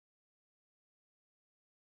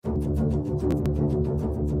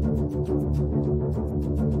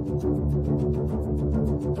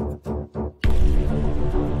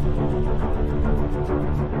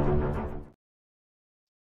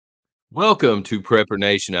Welcome to Prepper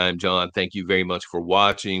Nation. I'm John. Thank you very much for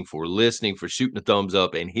watching, for listening, for shooting a thumbs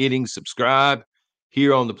up and hitting subscribe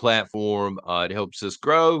here on the platform. It helps us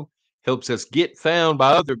grow, helps us get found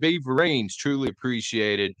by other Beaverines. Truly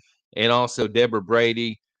appreciated. And also, Deborah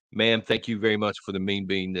Brady, ma'am, thank you very much for the mean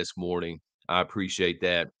bean this morning. I appreciate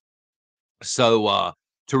that. So,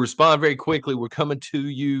 to respond very quickly, we're coming to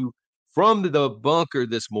you from the bunker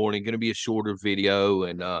this morning. Going to be a shorter video,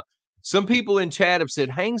 and some people in chat have said,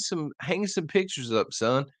 hang some pictures up,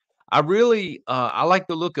 son." I like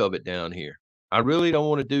the look of it down here. I really don't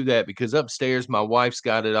want to do that because upstairs my wife's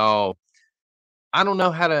got it all. I don't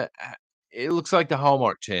know how to. It looks like the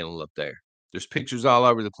Hallmark Channel up there. There's pictures all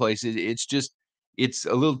over the place. It's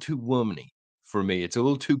a little too womany for me. It's a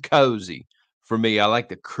little too cozy for me. I like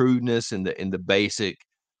the crudeness and the basic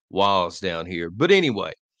walls down here. But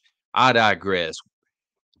anyway, I digress.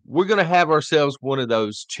 We're gonna have ourselves one of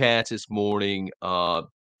those chats this morning.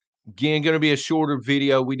 Again, gonna be a shorter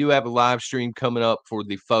video. We do have a live stream coming up for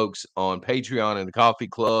the folks on Patreon and the Coffee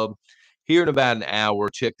Club here in about an hour.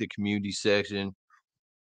 Check the community section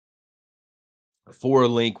for a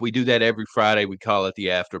link. We do that every Friday. We call it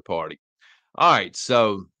the after party. All right,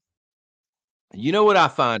 so you know what I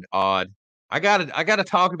find odd? I gotta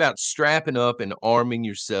talk about strapping up and arming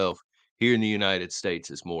yourself here in the United States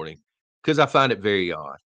this morning because I find it very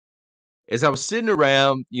odd. As I was sitting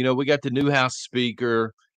around, we got the new House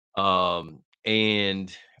Speaker,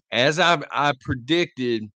 and as I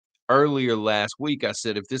predicted earlier last week, I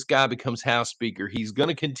said if this guy becomes House Speaker, he's going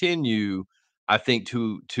to continue, I think,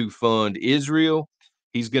 to fund Israel.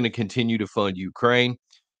 He's going to continue to fund Ukraine.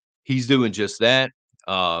 He's doing just that.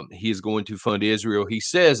 He is going to fund Israel, he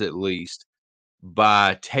says at least,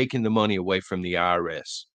 by taking the money away from the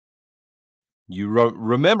IRS. You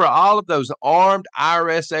remember all of those armed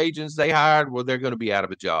IRS agents they hired? Well, they're going to be out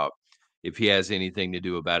of a job if he has anything to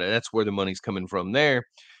do about it. That's where the money's coming from there.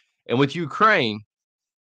 And with Ukraine,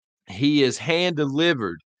 he has hand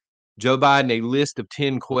delivered Joe Biden a list of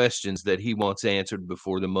 10 questions that he wants answered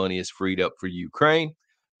before the money is freed up for Ukraine.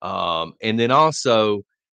 And then also,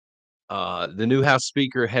 the new House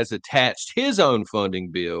Speaker has attached his own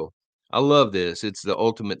funding bill. I love this. It's the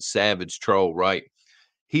ultimate savage troll, right?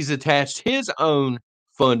 He's attached his own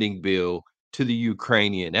funding bill to the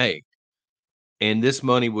Ukrainian aid. And this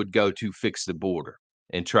money would go to fix the border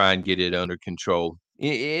and try and get it under control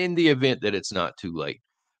in the event that it's not too late.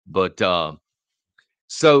 But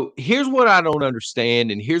so here's what I don't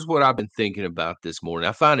understand, and here's what I've been thinking about this morning.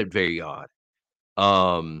 I find it very odd.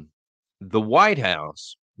 The White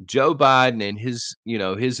House, Joe Biden and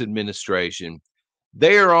his administration,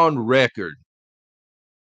 they are on record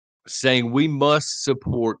saying we must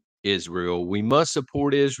support Israel. We must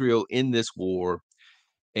support Israel in this war.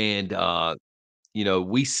 And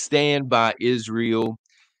we stand by Israel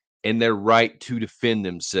and their right to defend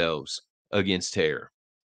themselves against terror.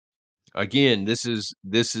 Again, this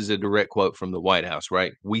is a direct quote from the White House,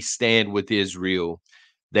 right? We stand with Israel.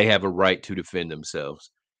 They have a right to defend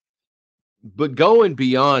themselves. But going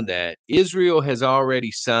beyond that, Israel has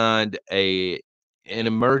already signed an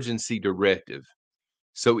emergency directive.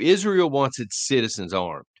 So Israel wants its citizens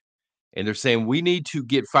armed. And they're saying we need to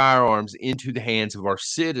get firearms into the hands of our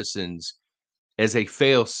citizens as a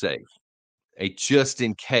fail-safe, a just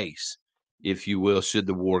in case, if you will, should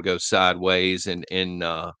the war go sideways and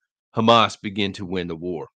Hamas begin to win the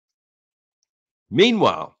war.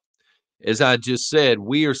 Meanwhile, as I just said,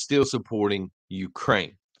 we are still supporting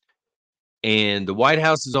Ukraine. And the White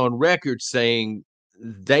House is on record saying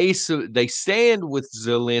they stand with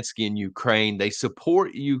Zelensky in Ukraine. They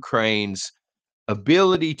support Ukraine's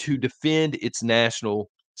ability to defend its national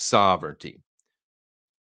sovereignty.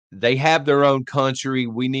 They have their own country.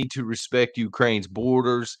 We need to respect Ukraine's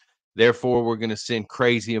borders. Therefore, we're going to send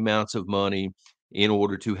crazy amounts of money in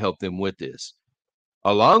order to help them with this.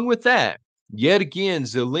 Along with that, yet again,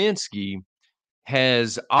 Zelensky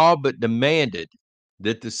has all but demanded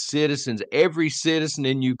that every citizen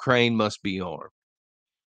in Ukraine must be armed.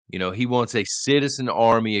 He wants a citizen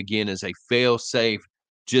army again as a fail-safe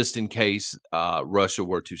just in case Russia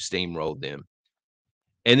were to steamroll them.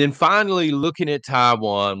 And then finally, looking at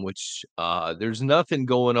Taiwan, which there's nothing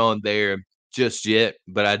going on there just yet,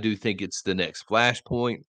 but I do think it's the next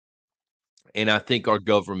flashpoint. And I think our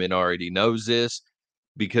government already knows this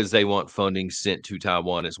because they want funding sent to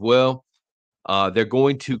Taiwan as well. They're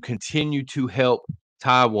going to continue to help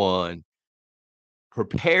Taiwan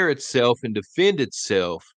prepare itself and defend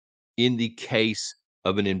itself in the case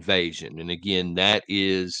of an invasion. And again, that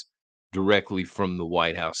is directly from the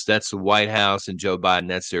White House. That's the White House and Joe Biden.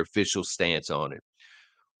 That's their official stance on it.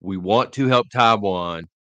 We want to help Taiwan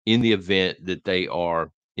in the event that they are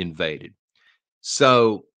invaded.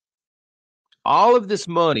 So all of this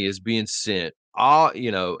money is being sent.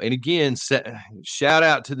 And again, shout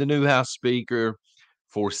out to the new House Speaker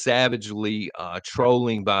for savagely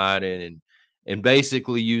trolling Biden and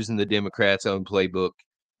basically using the Democrats' own playbook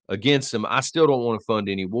against them. I still don't want to fund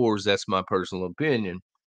any wars. That's my personal opinion.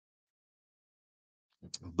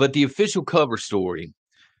 But the official cover story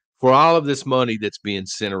for all of this money that's being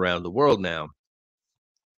sent around the world now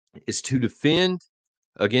is to defend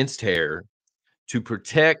against terror, to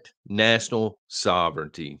protect national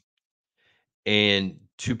sovereignty, and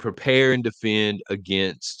to prepare and defend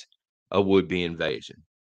against a would-be invasion.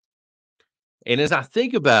 And as I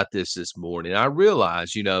think about this morning, I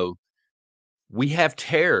realize, we have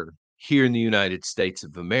terror here in the United States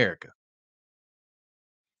of America.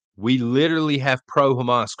 We literally have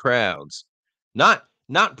pro-Hamas crowds, not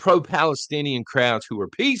pro-Palestinian crowds who are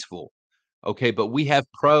peaceful, okay, but we have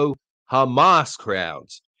pro-Hamas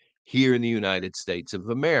crowds here in the United States of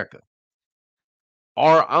America.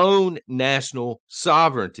 Our own national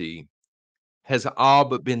sovereignty has all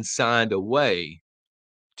but been signed away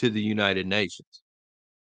to the United Nations.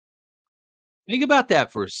 Think about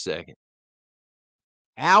that for a second.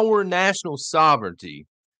 Our national sovereignty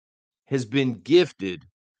has been gifted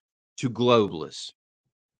to globalists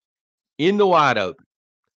in the wide open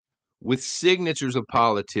with signatures of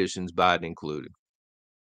politicians, Biden included.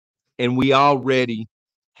 And we already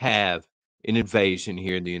have an invasion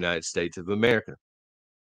here in the United States of America.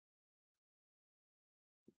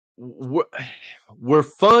 We're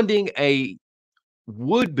funding a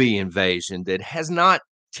would-be invasion that has not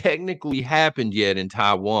technically happened yet in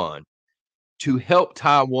Taiwan to help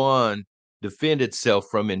Taiwan defend itself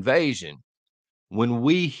from invasion when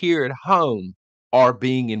we here at home are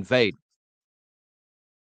being invaded.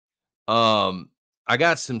 I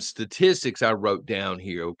got some statistics I wrote down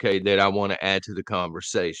here, okay, that I want to add to the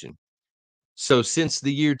conversation. So since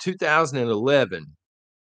the year 2011,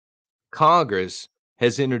 Congress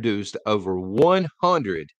has introduced over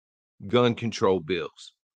 100 gun control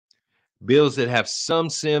bills. Bills that have some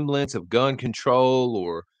semblance of gun control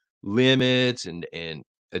or limits and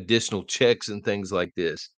additional checks and things like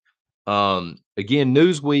this. Again,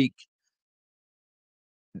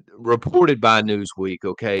 reported by Newsweek,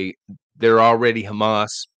 okay, there are already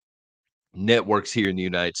Hamas networks here in the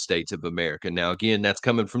United States of America. Now, again, that's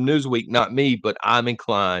coming from Newsweek, not me, but I'm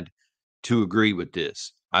inclined to agree with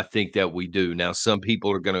this. I think that we do. Now, some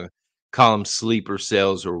people are going to call them sleeper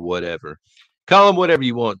cells or whatever. Call them whatever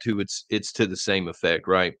you want to. It's to the same effect,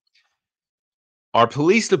 right? Our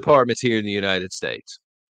police departments here in the United States,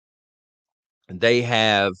 they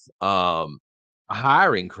have a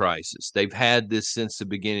hiring crisis. They've had this since the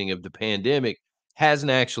beginning of the pandemic,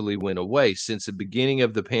 hasn't actually went away. Since the beginning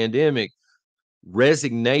of the pandemic,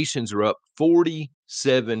 resignations are up 47%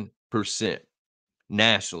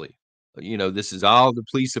 nationally. This is all the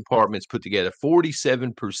police departments put together.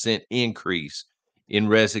 47% increase in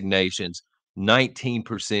resignations,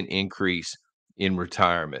 19% increase in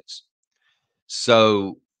retirements.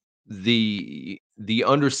 So the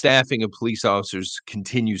understaffing of police officers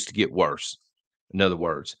continues to get worse. In other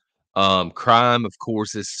words, crime, of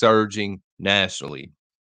course, is surging nationally,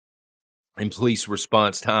 and police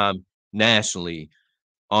response time nationally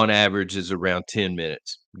on average is around 10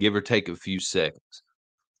 minutes, give or take a few seconds.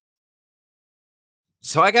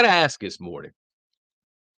 So I got to ask this morning,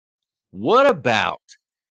 what about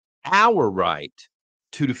our right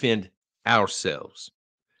to defend ourselves?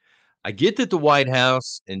 I get that the White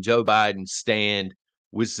House and Joe Biden stand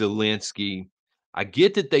with Zelensky. I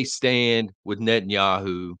get that they stand with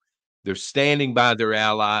Netanyahu. They're standing by their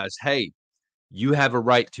allies. Hey, you have a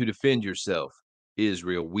right to defend yourself,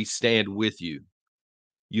 Israel. We stand with you.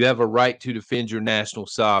 You have a right to defend your national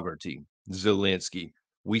sovereignty, Zelensky.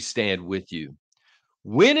 We stand with you.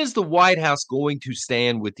 When is the White House going to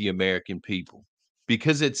stand with the American people?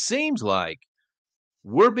 Because it seems like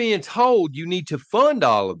we're being told you need to fund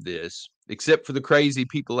all of this, except for the crazy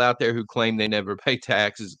people out there who claim they never pay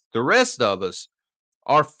taxes. The rest of us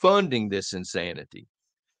are funding this insanity.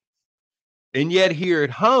 And yet here at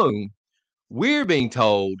home, we're being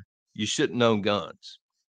told you shouldn't own guns.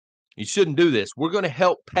 You shouldn't do this. We're going to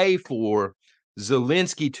help pay for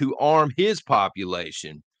Zelensky to arm his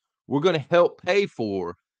population. We're going to help pay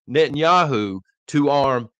for Netanyahu to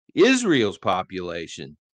arm Israel's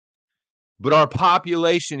population. But our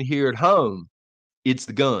population here at home, it's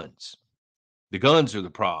the guns. The guns are the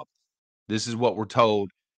problem. This is what we're told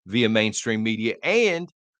via mainstream media and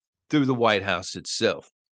through the White House itself.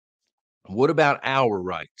 What about our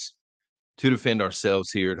rights to defend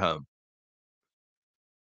ourselves here at home?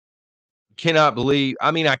 Cannot believe,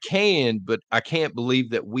 I mean, I can, but I can't believe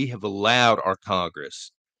that we have allowed our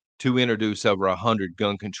Congress to introduce over 100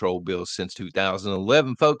 gun control bills since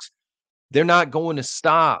 2011. Folks, they're not going to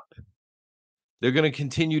stop. They're going to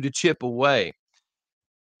continue to chip away.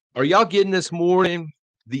 Are y'all getting this morning?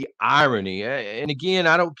 The irony. And again,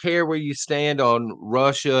 I don't care where you stand on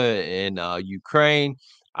Russia and Ukraine.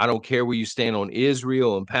 I don't care where you stand on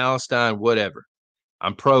Israel and Palestine, whatever.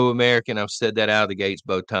 I'm pro-American. I've said that out of the gates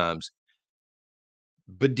both times.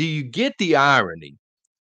 But do you get the irony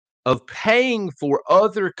of paying for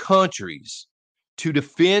other countries to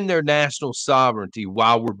defend their national sovereignty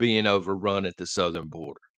while we're being overrun at the southern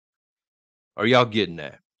border? Are y'all getting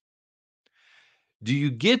that? Do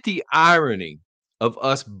you get the irony of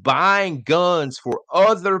us buying guns for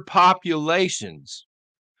other populations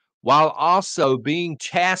while also being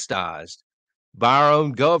chastised by our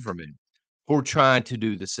own government for trying to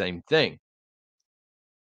do the same thing?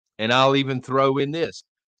 And I'll even throw in this.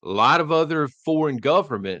 A lot of other foreign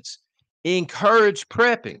governments encourage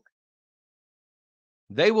prepping.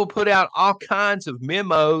 They will put out all kinds of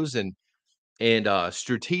memos and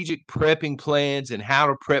strategic prepping plans and how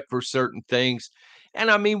to prep for certain things.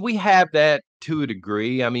 And I mean, we have that to a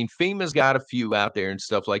degree. I mean, FEMA's got a few out there and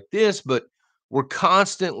stuff like this, but we're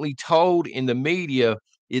constantly told in the media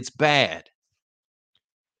it's bad.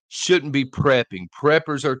 Shouldn't be prepping.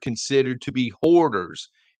 Preppers are considered to be hoarders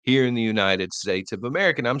here in the United States of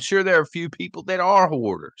America. And I'm sure there are a few people that are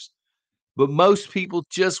hoarders, but most people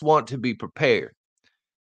just want to be prepared.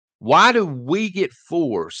 Why do we get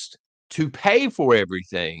forced to pay for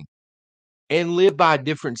everything and live by a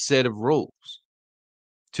different set of rules?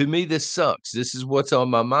 To me, this sucks. This is what's on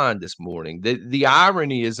my mind this morning. The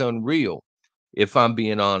irony is unreal, if I'm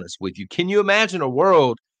being honest with you. Can you imagine a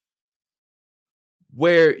world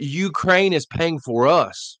where Ukraine is paying for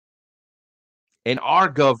us and our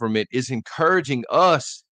government is encouraging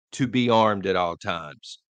us to be armed at all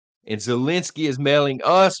times? And Zelensky is mailing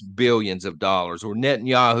us billions of dollars, or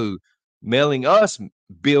Netanyahu mailing us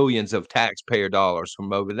billions of taxpayer dollars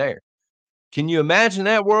from over there. Can you imagine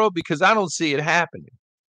that world? Because I don't see it happening.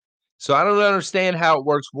 So I don't understand how it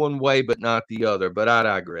works one way but not the other, but I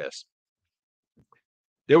digress.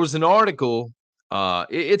 There was an article,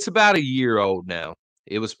 it's about a year old now.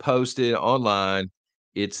 It was posted online.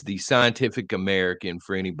 It's the Scientific American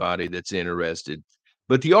for anybody that's interested.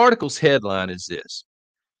 But the article's headline is this: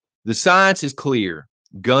 "The science is clear.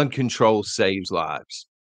 Gun control saves lives."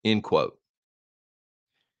 End quote.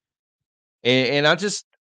 And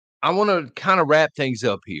I want to kind of wrap things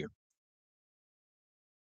up here.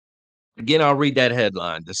 Again, I'll read that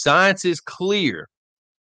headline. "The science is clear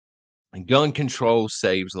and gun control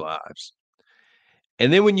saves lives."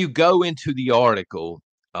 And then when you go into the article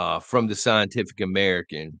from the Scientific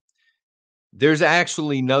American, there's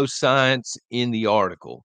actually no science in the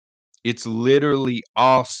article. It's literally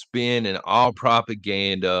all spin and all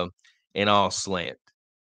propaganda and all slant.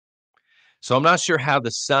 So I'm not sure how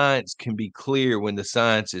the science can be clear when the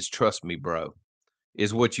science is "trust me, bro,"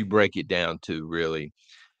 is what you break it down to, really.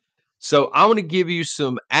 So I want to give you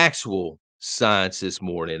some actual science this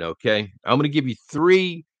morning, okay? I'm going to give you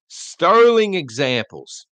 3 sterling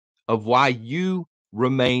examples of why you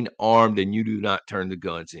remain armed and you do not turn the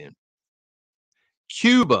guns in.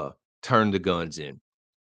 Cuba turned the guns in.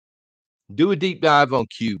 Do a deep dive on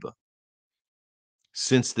Cuba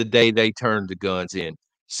since the day they turned the guns in.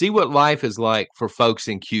 See what life is like for folks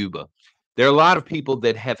in Cuba. There are a lot of people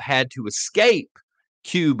that have had to escape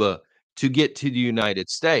Cuba to get to the United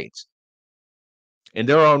States. And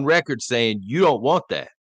they're on record saying you don't want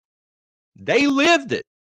that. They lived it.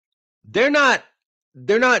 They're not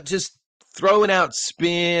just throwing out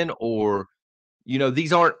spin or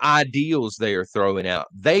these aren't ideals they are throwing out.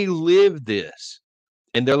 They live this.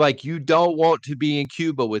 And they're like, you don't want to be in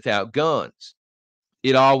Cuba without guns.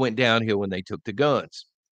 It all went downhill when they took the guns.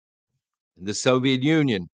 The Soviet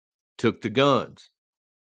Union took the guns.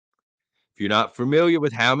 If you're not familiar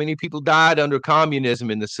with how many people died under communism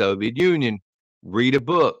in the Soviet Union, read a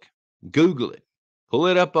book, Google it, pull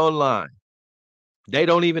it up online. They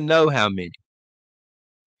don't even know how many.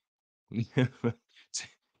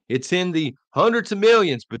 It's in the hundreds of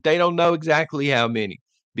millions, but they don't know exactly how many,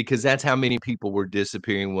 because that's how many people were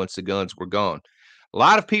disappearing once the guns were gone. A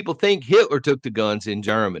lot of people think Hitler took the guns in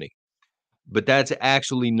Germany, but that's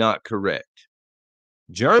actually not correct.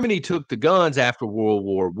 Germany took the guns after World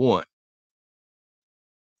War I.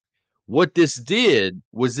 What this did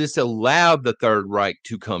was this allowed the Third Reich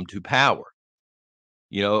to come to power.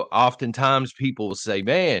 Oftentimes people will say,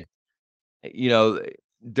 man, you know,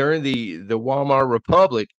 during the Weimar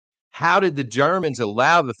Republic, how did the Germans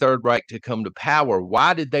allow the Third Reich to come to power?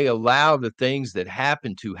 Why did they allow the things that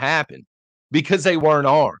happened to happen? Because they weren't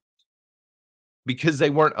armed, because they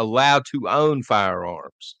weren't allowed to own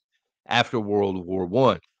firearms after World War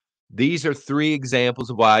One. These are three examples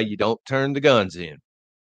of why you don't turn the guns in.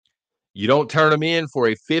 You don't turn them in for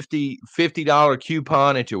a $50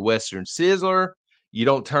 coupon at your Western Sizzler. You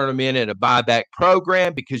don't turn them in at a buyback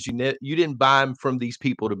program because you didn't buy them from these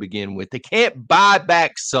people to begin with. They can't buy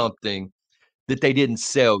back something that they didn't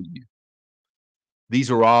sell you. These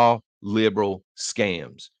are all liberal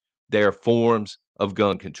scams. They're forms of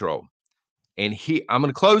gun control. And I'm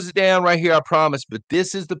going to close it down right here, I promise. But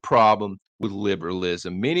this is the problem with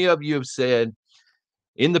liberalism. Many of you have said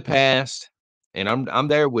in the past, and I'm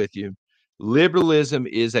there with you, liberalism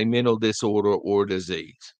is a mental disorder or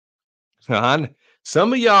disease.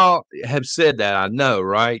 Some of y'all have said that, I know,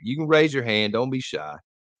 right? You can raise your hand, don't be shy.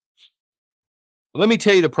 Let me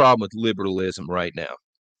tell you the problem with liberalism right now.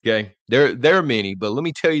 Okay. There are many, but let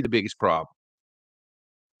me tell you the biggest problem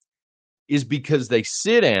is because they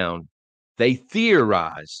sit down, they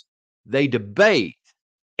theorize, they debate,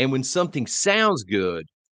 and when something sounds good,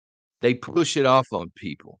 they push it off on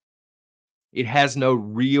people. It has no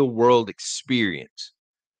real world experience.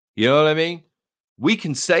 You know what I mean? We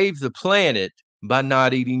can save the planet by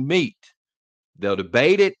not eating meat. They'll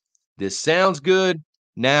debate it. This sounds good.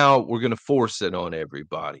 Now we're going to force it on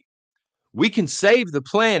everybody. We can save the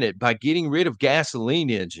planet by getting rid of gasoline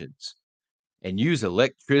engines and use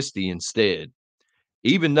electricity instead,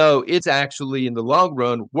 even though it's actually in the long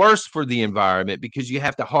run worse for the environment because you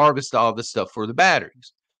have to harvest all the stuff for the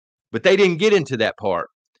batteries. But they didn't get into that part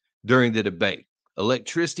during the debate.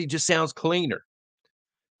 Electricity just sounds cleaner,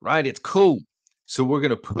 right? It's cool. So we're going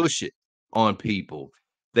to push it on people.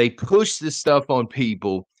 They push this stuff on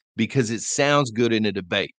people because it sounds good in a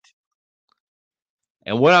debate.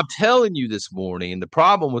 And what I'm telling you this morning, and the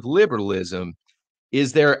problem with liberalism,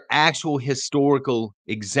 is there are actual historical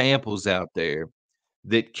examples out there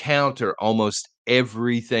that counter almost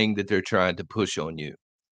everything that they're trying to push on you.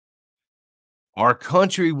 Our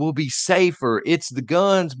country will be safer. It's the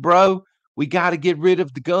guns, bro. We got to get rid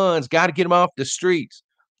of the guns, got to get them off the streets.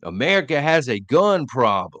 America has a gun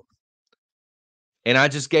problem. And I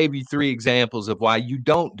just gave you three examples of why you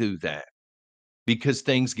don't do that, because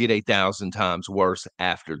things get 1,000 times worse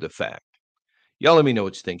after the fact. Y'all let me know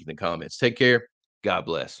what you think in the comments. Take care. God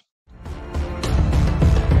bless.